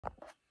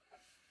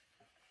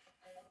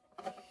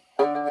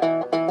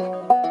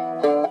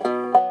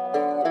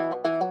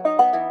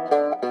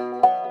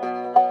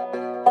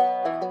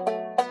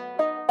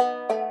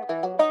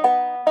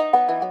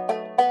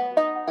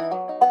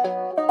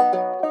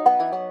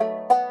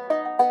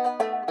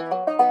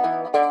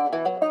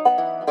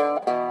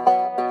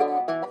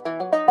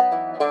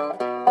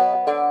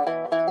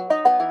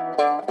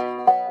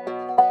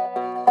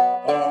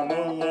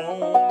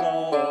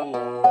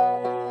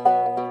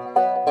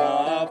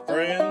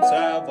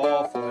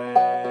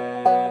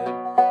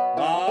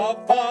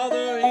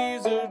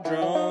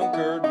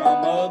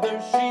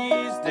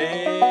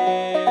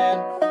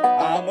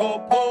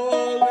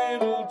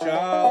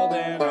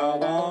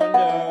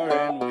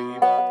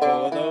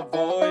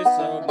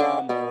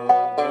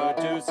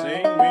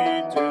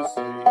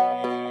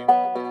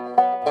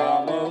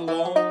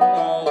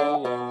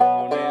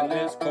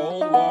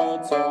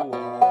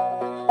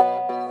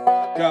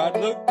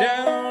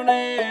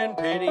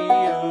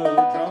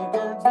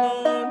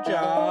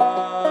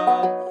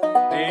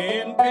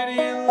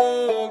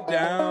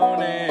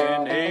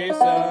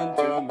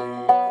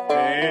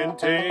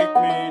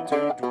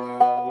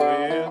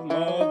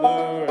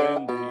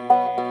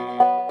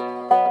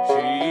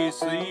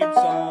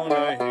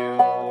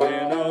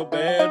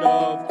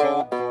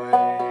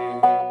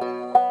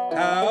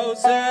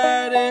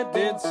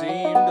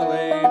came to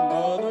lay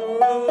mother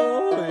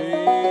away.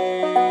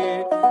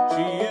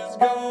 She is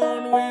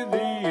gone with the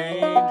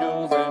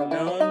angels, and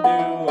none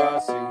do I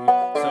see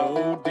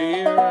so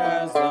dear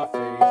as the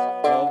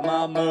face of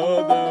my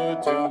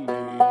mother to me.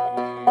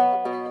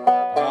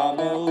 I'm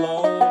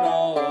alone,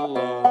 all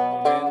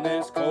alone in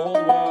this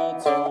cold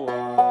world so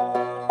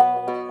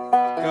wild.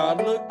 God,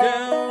 look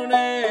down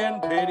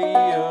and pity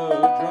a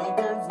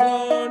drunkard's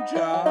lone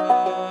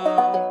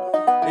child.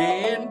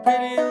 In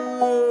pity,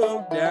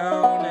 look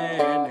down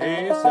and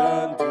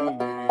hasten to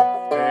me,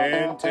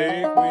 and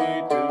take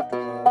me to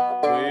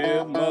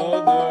dwell with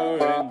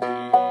mother and thee.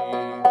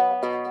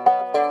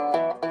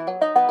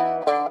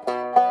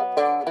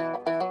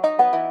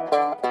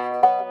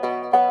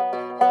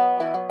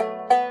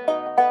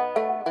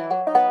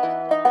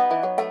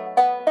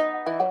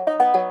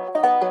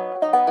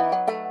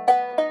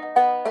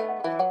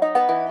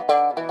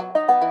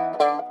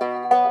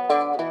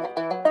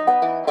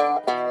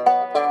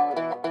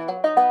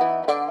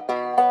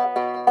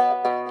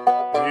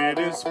 It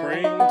is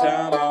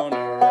springtime on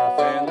earth,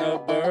 and the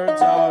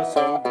birds are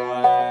so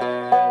glad.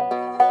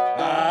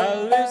 I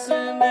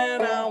listen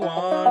and I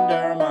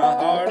wonder, my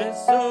heart is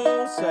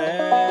so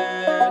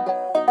sad.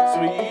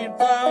 Sweet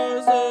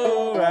flowers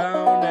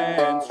around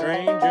and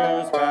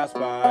strangers pass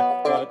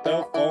by, but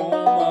the foam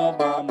of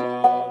my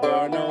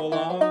mother no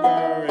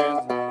longer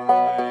is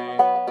mine.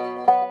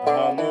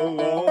 I'm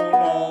alone,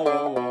 all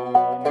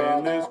alone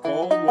in this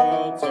cold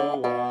world so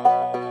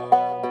wild.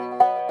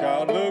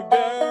 God, look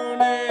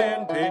down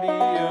and pity a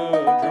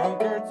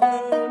drunkard's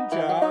lone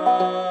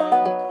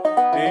child.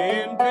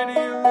 In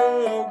pity,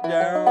 look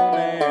down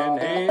and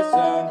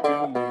hasten to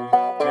me,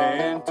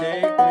 and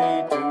take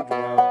me to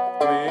dwell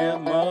with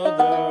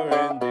mother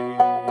and thee.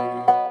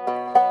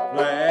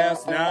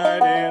 Last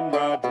night in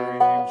my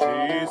dream she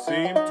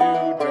seemed to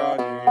draw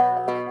near.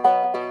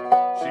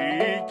 She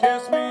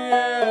kissed me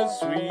as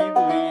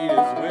sweetly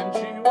as when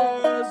she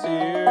was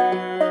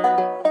here.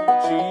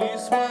 She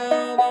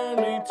smiled on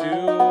me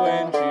too,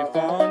 and she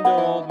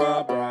fondled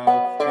my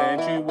brow, and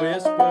she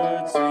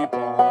whispered, sleep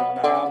on,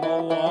 I'm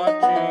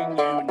a-watching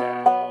you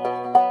now.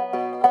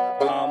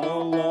 I'm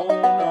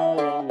alone, all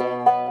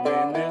alone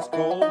in this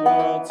cold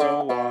world so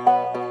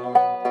wild.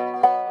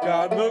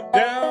 God, look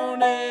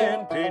down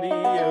and pity a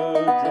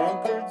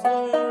drunkard's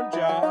lone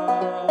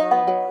child.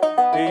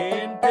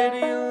 In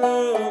pity,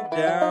 look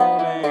down